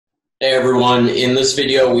Hey everyone, in this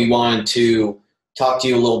video we wanted to talk to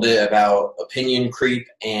you a little bit about opinion creep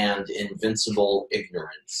and invincible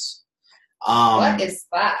ignorance. What is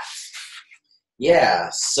that? Yeah,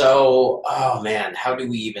 so, oh man, how do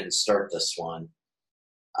we even start this one?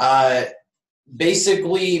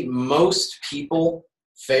 Basically, most people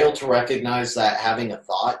fail to recognize that having a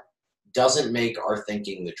thought doesn't make our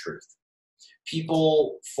thinking the truth.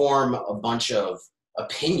 People form a bunch of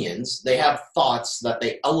opinions. They have thoughts that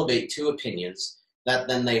they elevate to opinions that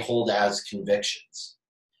then they hold as convictions.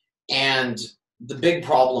 And the big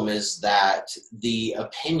problem is that the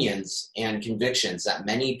opinions and convictions that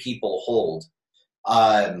many people hold,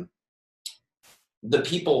 the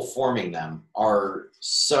people forming them are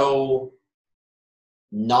so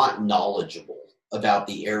not knowledgeable about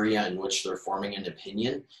the area in which they're forming an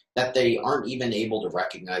opinion that they aren't even able to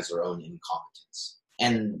recognize their own incompetence.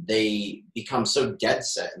 And they become so dead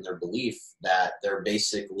set in their belief that they're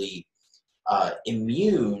basically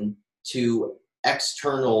immune to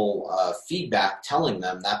external feedback telling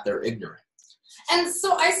them that they're ignorant. And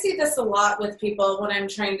so I see this a lot with people when I'm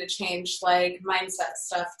trying to change like mindset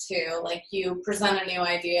stuff too. Like you present a new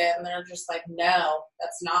idea and they're just like, no,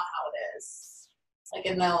 that's not how it is. Like,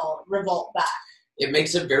 and they'll revolt back. It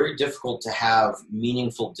makes it very difficult to have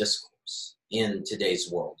meaningful discourse in today's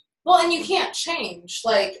world. Well, and you can't change.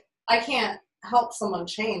 Like, I can't help someone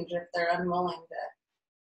change if they're unwilling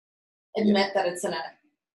to admit that it's an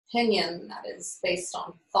opinion that is based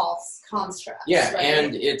on false constructs. Yeah, right?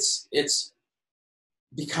 And it's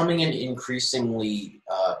becoming an increasingly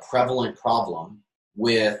prevalent problem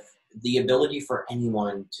with the ability for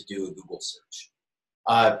anyone to do a Google search.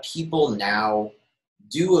 People now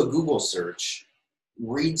do a Google search,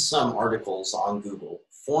 read some articles on Google,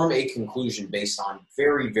 form a conclusion based on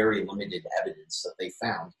very, very limited evidence that they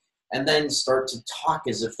found, and then start to talk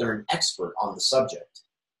as if they're an expert on the subject.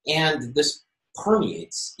 And this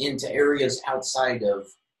permeates into areas outside of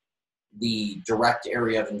the direct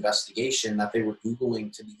area of investigation that they were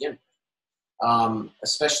Googling to begin with.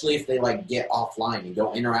 Especially if they get offline and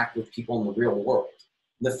go interact with people in the real world.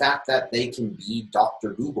 The fact that they can be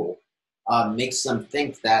Dr. Google makes them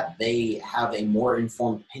think that they have a more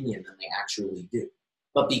informed opinion than they actually do.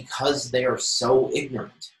 But because they are so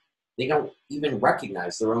ignorant, they don't even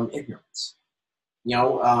recognize their own ignorance. You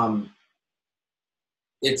know,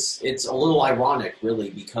 it's a little ironic, really,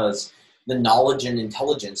 because the knowledge and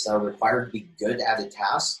intelligence that are required to be good at a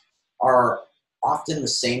task are often the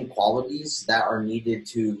same qualities that are needed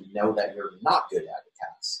to know that you're not good at a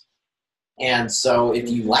task. And so if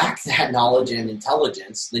you lack that knowledge and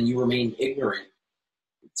intelligence, then you remain ignorant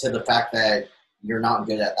to the fact that you're not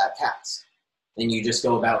good at that task. And you just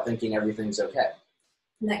go about thinking everything's okay.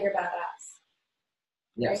 And that you're badass.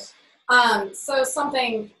 Yes. Right? So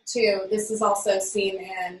something, too, this is also seen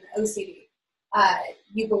in OCD.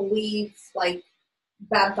 You believe,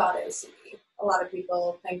 bad thought OCD. A lot of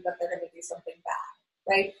people think that they're going to do something bad,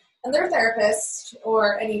 right? And their therapist,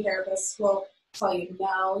 or any therapist, will tell you,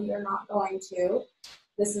 no, you're not going to.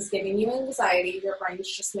 This is giving you anxiety. Your brain's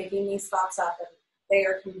just making these thoughts up, and they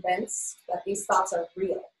are convinced that these thoughts are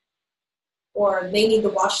real. Or they need to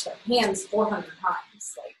wash their hands 400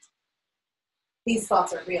 times. These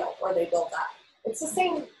thoughts are real, or they will die. It's the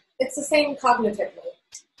same cognitively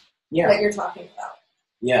that you're talking about.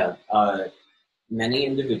 Yeah. Many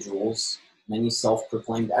individuals, many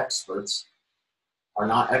self-proclaimed experts are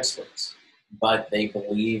not experts, but they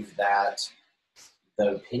believe that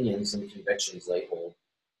the opinions and convictions they hold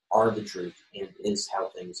are the truth and is how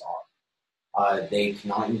things are. They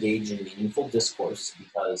cannot engage in meaningful discourse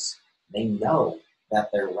because they know that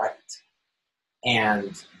they're right.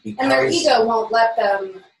 And their ego won't let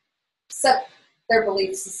them set their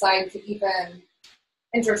beliefs aside to even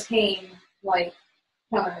entertain,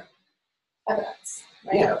 counter evidence.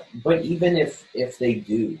 Right? Yeah, but even if they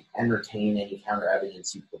do entertain any counter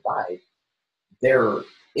evidence you provide, their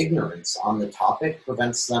ignorance on the topic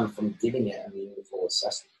prevents them from giving it a meaningful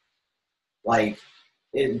assessment.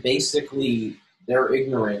 Their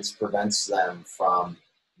ignorance prevents them from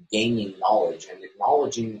gaining knowledge and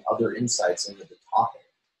acknowledging other insights into the topic.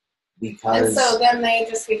 And so then they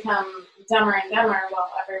just become dumber and dumber while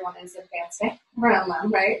everyone is advancing around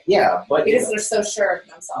them, right? Yeah, because they're so sure of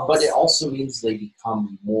themselves. But it also means they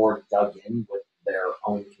become more dug in with their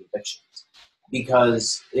own convictions.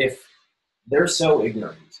 Because if they're so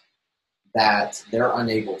ignorant that they're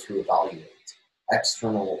unable to evaluate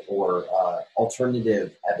external or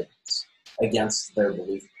alternative evidence against their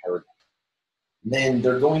belief paradigm, then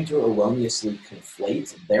they're going to erroneously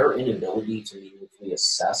conflate their inability to meaningfully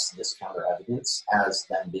assess this counter evidence as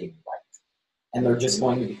them being right. And they're just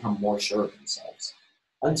going to become more sure of themselves.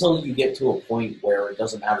 Until you get to a point where it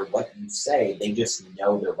doesn't matter what you say, they just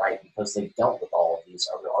know they're right because they've dealt with all of these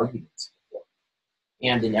other arguments before.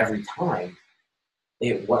 And in every time,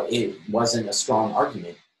 it wasn't a strong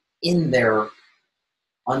argument in their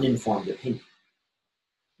uninformed opinion.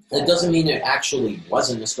 That doesn't mean it actually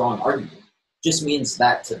wasn't a strong argument. It just means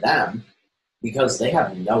that to them, because they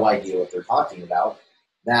have no idea what they're talking about,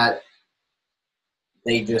 that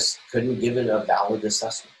they just couldn't give it a valid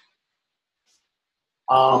assessment.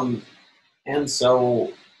 And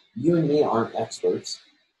so you and me aren't experts.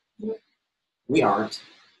 We aren't.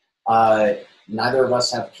 Neither of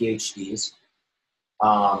us have PhDs.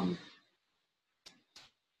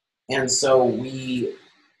 And so we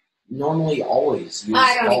normally always use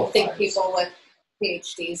I don't even qualifiers. think people with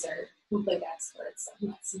PhDs are complete experts. I've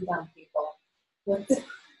met some dumb people.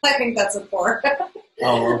 I think that's a poor.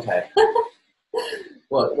 Oh, okay.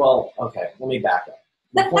 Well, okay. Let me back up.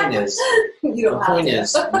 The point is,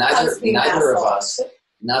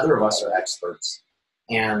 neither of us are experts,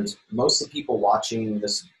 and most of the people watching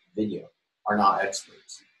this video are not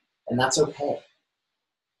experts, and that's okay.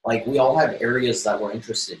 Like, we all have areas that we're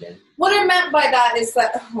interested in. What I meant by that is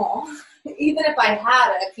that even if I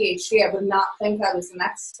had a PhD, I would not think I was an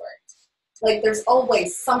expert. Like, there's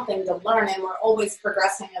always something to learn, and we're always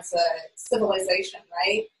progressing as a civilization,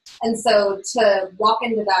 right? And so to walk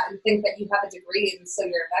into that and think that you have a degree and so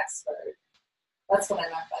you're an expert, that's what I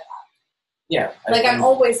meant by that. Yeah. I'm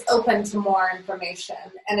always open to more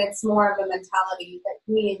information, and it's more of a mentality that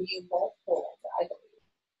me and you both hold, I believe.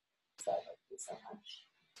 So thank you so much.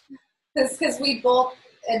 Because we both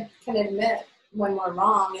can admit when we're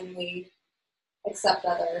wrong, and we accept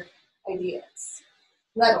other ideas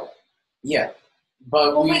readily. Yeah,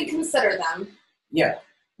 but we consider them. Yeah.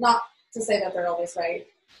 Not to say that they're always right.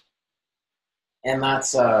 And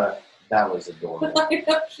that's that was adorable. I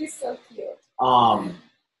know, she's so cute.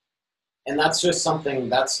 And that's just something,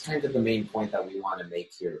 that's kind of the main point that we want to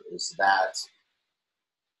make here, is that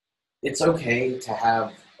it's okay to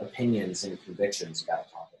have opinions and convictions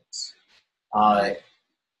about topics.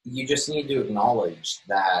 You just need to acknowledge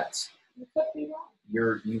that you could be wrong.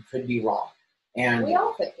 You could be wrong. And we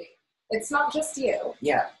all could be. It's not just you.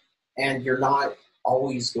 Yeah. And you're not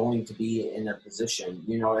always going to be in a position,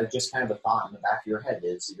 it's just kind of a thought in the back of your head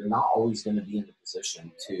is you're not always going to be in a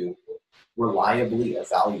position to reliably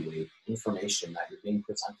evaluate information that you're being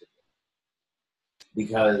presented with.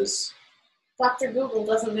 Because Dr. Google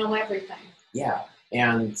doesn't know everything. Yeah.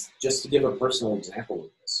 And just to give a personal example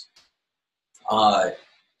of this, I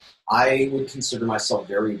would consider myself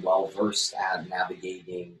very well versed at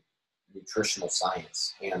navigating nutritional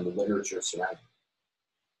science and the literature surrounding it.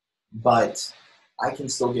 But I can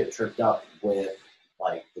still get tripped up with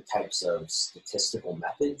the types of statistical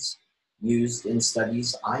methods used in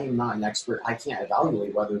studies. I am not an expert. I can't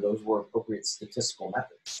evaluate whether those were appropriate statistical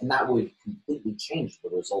methods. And that would completely change the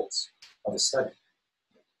results of a study.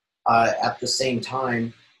 At the same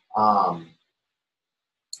time,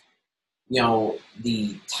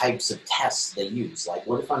 the types of tests they use. Like,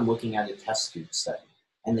 what if I'm looking at a test tube study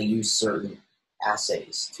and they use certain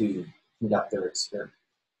assays to conduct their experiment?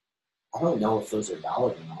 I don't know if those are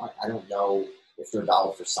valid or not. I don't know if they're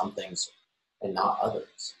valid for some things and not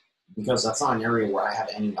others, because that's not an area where I have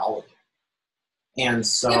any knowledge in. And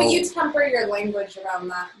so... Yeah, but you temper your language around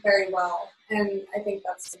that very well, and I think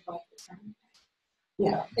that's the point of the term.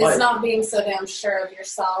 Yeah. It's not being so damn sure of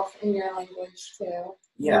yourself and your language, too.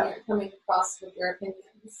 Yeah. When you're coming across with your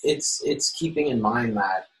opinions. It's keeping in mind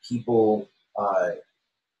that people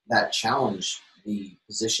that challenge the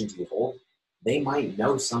positions you hold, they might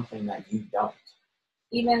know something that you don't.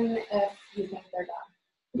 Even if you think they're dumb.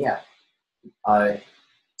 Yeah.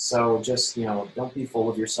 So just, don't be full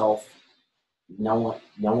of yourself. No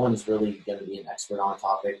one's really going to be an expert on a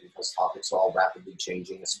topic because topics are all rapidly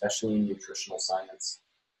changing, especially in nutritional science.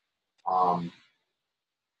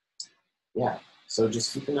 Yeah. So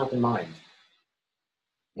just keep an open mind.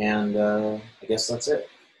 And I guess that's it.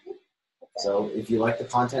 So if you like the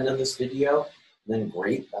content of this video, then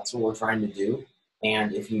great. That's what we're trying to do.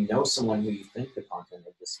 And if you know someone who you think the content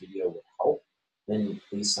of this video would help, then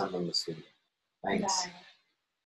please send them this video. Thanks. Bye.